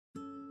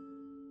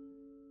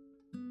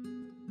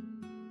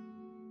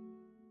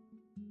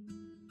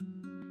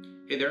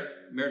Hey there,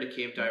 Merida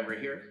Cave Diver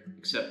here,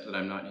 except that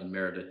I'm not in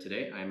Merida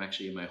today. I'm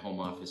actually in my home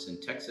office in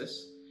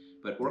Texas.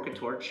 But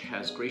OrcaTorch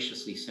has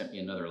graciously sent me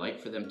another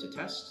light for them to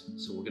test.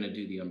 So we're going to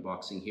do the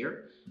unboxing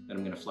here. Then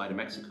I'm going to fly to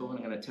Mexico and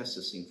I'm going to test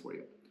this thing for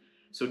you.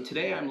 So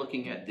today I'm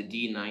looking at the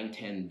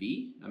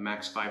D910v, a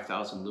max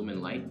 5000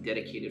 lumen light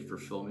dedicated for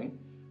filming,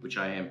 which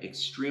I am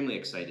extremely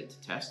excited to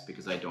test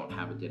because I don't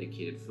have a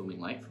dedicated filming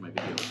light for my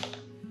videos.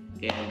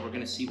 And we're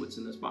going to see what's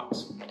in this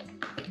box.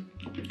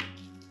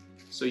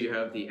 So you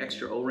have the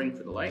extra O-ring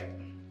for the light,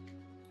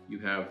 you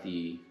have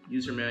the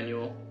user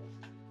manual,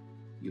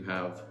 you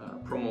have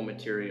promo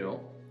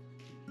material,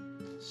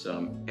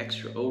 some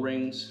extra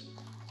O-rings,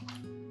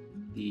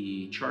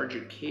 the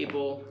charger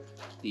cable,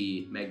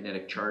 the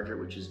magnetic charger,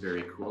 which is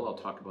very cool. I'll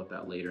talk about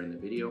that later in the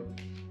video,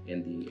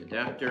 and the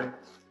adapter,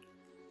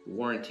 the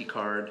warranty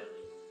card,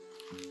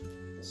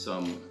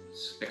 some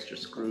extra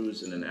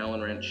screws and an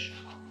Allen wrench,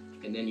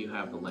 and then you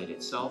have the light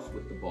itself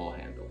with the ball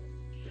handle.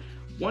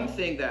 One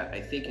thing that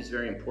I think is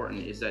very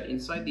important is that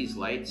inside these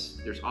lights,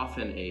 there's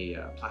often a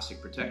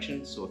plastic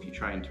protection, so if you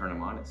try and turn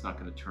them on, it's not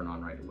going to turn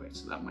on right away,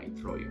 so that might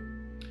throw you.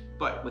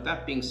 But with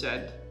that being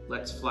said,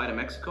 let's fly to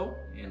Mexico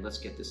and let's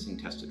get this thing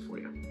tested for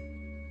you.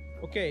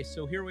 Okay,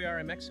 so here we are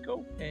in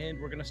Mexico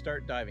and we're going to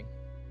start diving.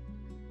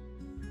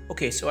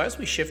 Okay, so as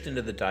we shift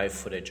into the dive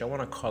footage, I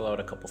want to call out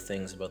a couple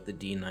things about the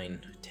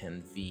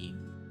D910v.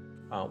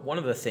 One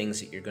of the things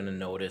that you're going to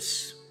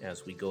notice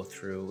as we go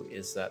through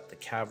is that the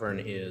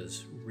cavern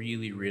is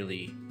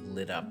really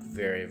lit up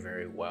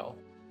very well.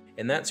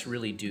 And that's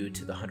really due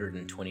to the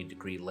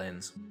 120-degree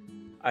lens.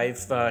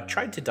 I've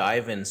tried to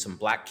dive in some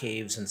black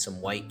caves and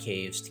some white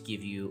caves to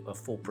give you a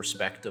full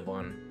perspective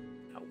on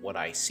what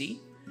I see.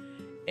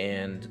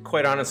 And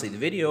quite honestly, the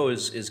video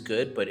is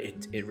good, but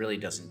it really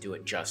doesn't do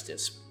it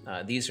justice.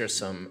 These are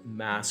some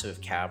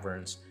massive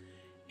caverns,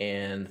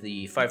 and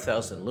the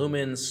 5000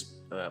 lumens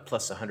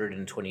plus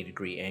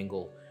 120-degree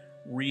angle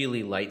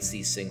really lights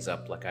these things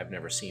up like I've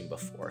never seen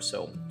before.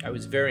 So I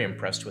was very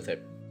impressed with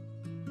it.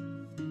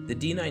 The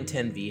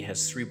D910v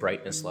has 3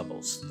 brightness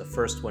levels. The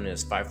first one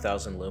is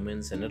 5000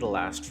 lumens and it'll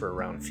last for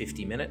around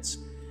 50 minutes.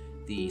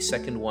 The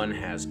second one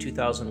has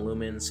 2000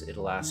 lumens.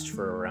 It'll last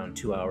for around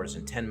 2 hours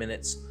and 10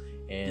 minutes.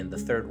 And the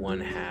third one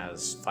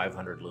has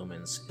 500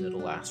 lumens and it'll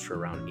last for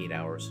around 8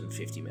 hours and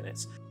 50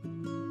 minutes.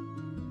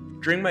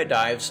 During my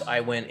dives, I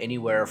went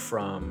anywhere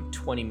from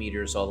 20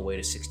 meters all the way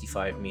to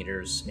 65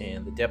 meters,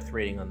 and the depth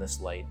rating on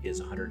this light is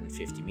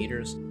 150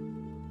 meters.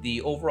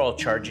 The overall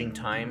charging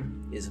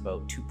time is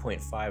about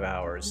 2.5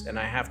 hours, and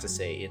I have to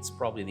say it's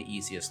probably the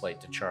easiest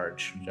light to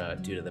charge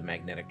due to the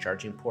magnetic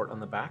charging port on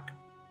the back.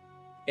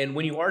 And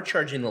when you are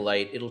charging the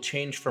light, it'll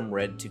change from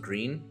red to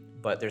green,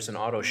 but there's an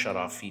auto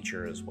shut-off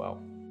feature as well.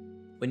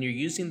 When you're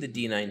using the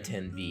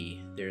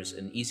D910v, there's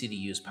an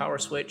easy-to-use power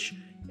switch,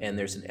 and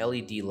there's an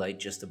LED light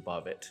just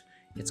above it.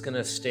 It's going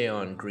to stay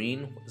on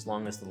green as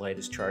long as the light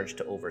is charged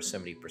to over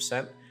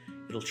 70%.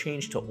 It'll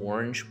change to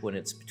orange when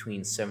it's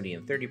between 70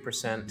 and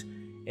 30%,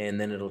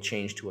 and then it'll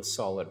change to a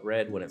solid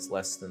red when it's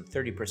less than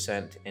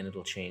 30%, and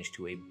it'll change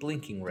to a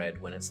blinking red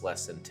when it's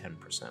less than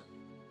 10%.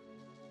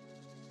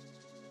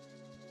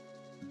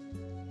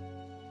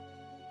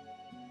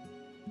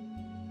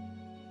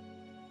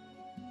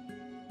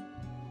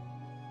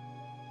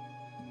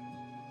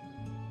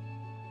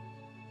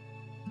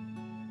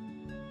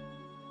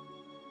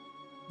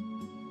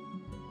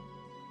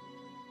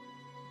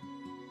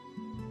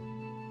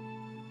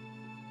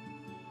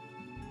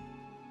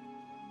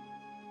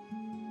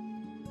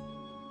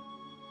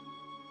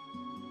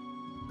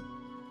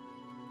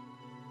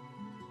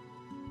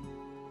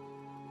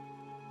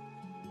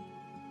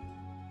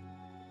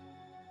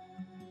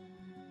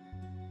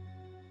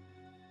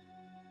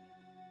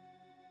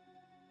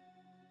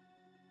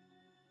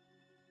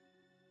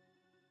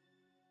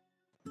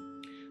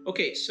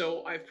 Okay,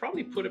 so I've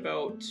probably put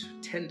about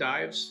 10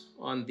 dives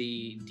on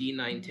the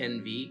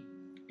D910v,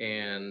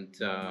 and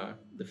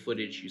the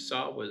footage you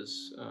saw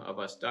was of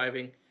us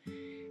diving.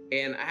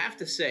 And I have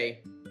to say,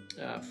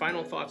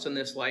 final thoughts on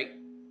this light,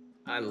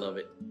 I love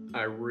it.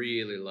 I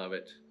really love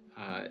it.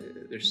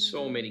 There's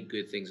so many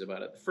good things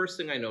about it. The first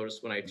thing I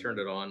noticed when I turned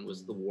it on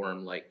was the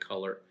warm light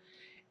color.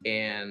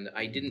 And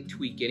I didn't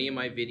tweak any of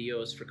my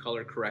videos for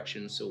color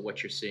correction, so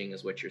what you're seeing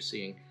is what you're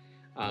seeing.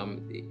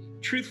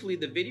 Truthfully,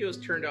 the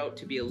videos turned out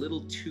to be a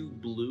little too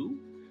blue,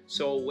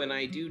 so when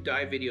I do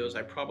dive videos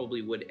I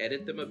probably would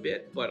edit them a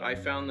bit, but I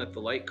found that the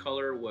light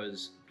color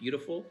was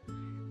beautiful.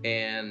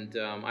 And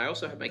I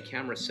also have my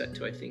camera set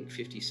to, I think,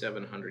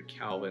 5700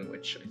 Kelvin,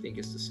 which I think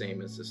is the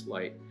same as this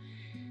light.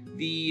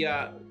 The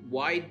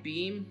wide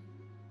beam,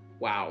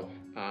 wow,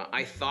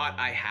 I thought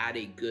I had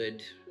a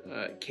good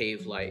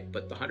cave light,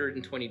 but the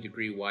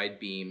 120-degree wide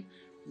beam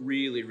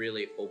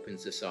really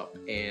opens this up.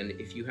 And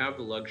if you have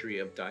the luxury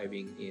of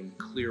diving in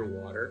clear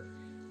water,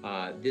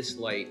 this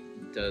light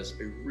does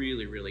a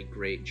really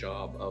great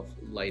job of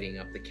lighting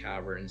up the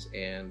caverns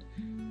and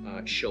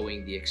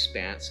showing the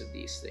expanse of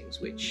these things,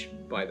 which,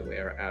 by the way,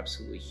 are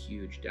absolutely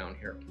huge down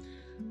here.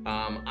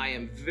 I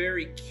am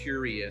very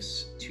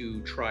curious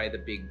to try the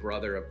big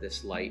brother of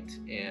this light,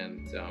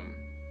 and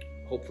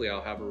hopefully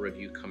I'll have a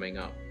review coming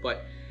up.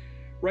 But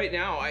right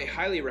now, I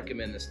highly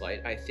recommend this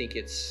light. I think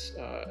it's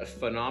a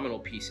phenomenal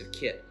piece of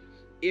kit.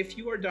 If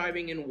you are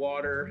diving in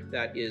water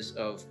that is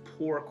of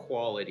poor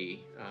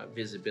quality,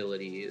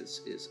 visibility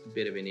is a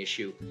bit of an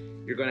issue.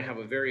 You're going to have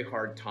a very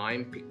hard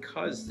time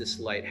because this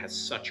light has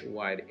such a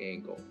wide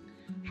angle.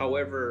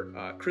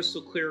 However,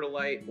 crystal clear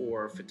light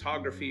or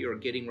photography or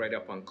getting right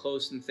up on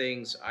close and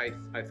things,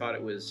 I thought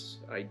it was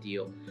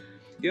ideal.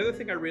 The other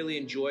thing I really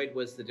enjoyed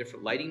was the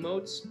different lighting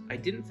modes. I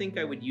didn't think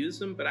I would use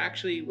them, but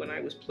actually when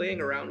I was playing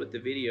around with the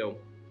video,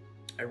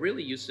 I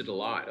really used it a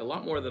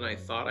lot more than I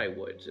thought I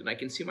would, and I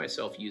can see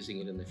myself using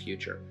it in the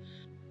future.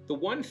 The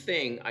one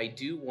thing I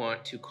do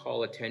want to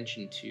call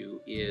attention to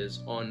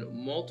is on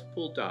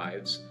multiple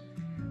dives,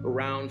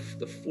 around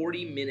the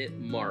 40-minute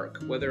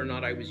mark, whether or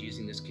not I was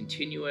using this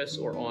continuous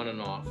or on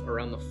and off,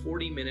 around the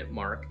 40-minute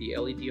mark, the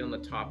LED on the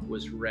top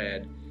was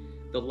red.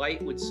 The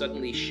light would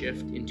suddenly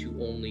shift into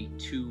only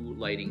 2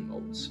 lighting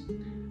modes.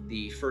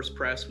 The first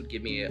press would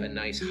give me a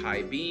nice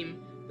high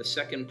beam. The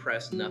second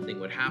press, nothing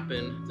would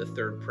happen. The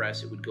third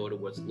press, it would go to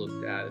what's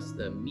looked at as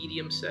the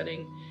medium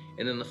setting.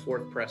 And then the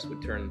fourth press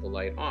would turn the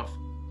light off.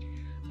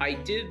 I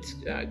did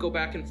go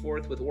back and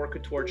forth with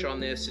OrcaTorch on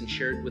this and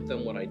shared with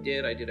them what I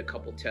did. I did a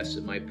couple tests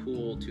in my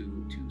pool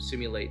to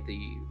simulate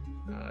the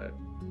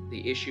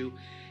issue.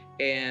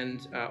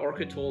 And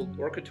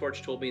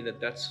OrcaTorch told me that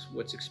that's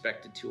what's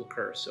expected to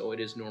occur. So it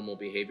is normal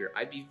behavior.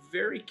 I'd be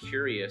very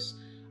curious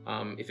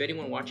if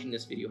anyone watching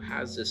this video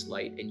has this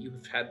light and you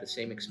have had the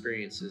same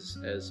experiences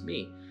as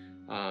me.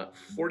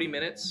 40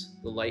 minutes,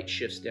 the light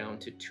shifts down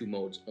to 2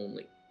 modes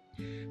only.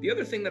 The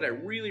other thing that I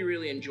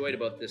really enjoyed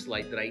about this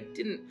light that I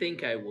didn't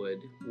think I would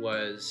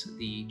was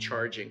the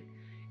charging.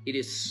 It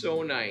is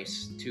so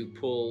nice to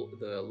pull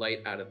the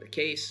light out of the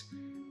case,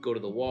 go to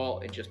the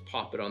wall, and just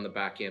pop it on the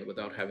back end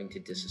without having to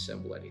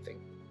disassemble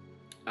anything.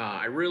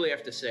 I really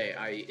have to say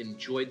I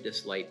enjoyed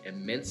this light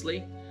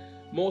immensely.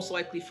 Most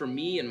likely for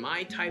me and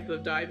my type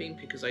of diving,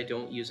 because I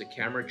don't use a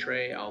camera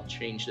tray, I'll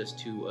change this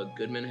to a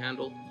Goodman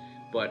handle.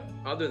 But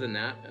other than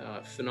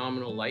that,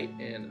 phenomenal light,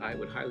 and I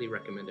would highly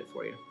recommend it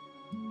for you.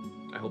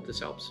 I hope this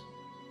helps.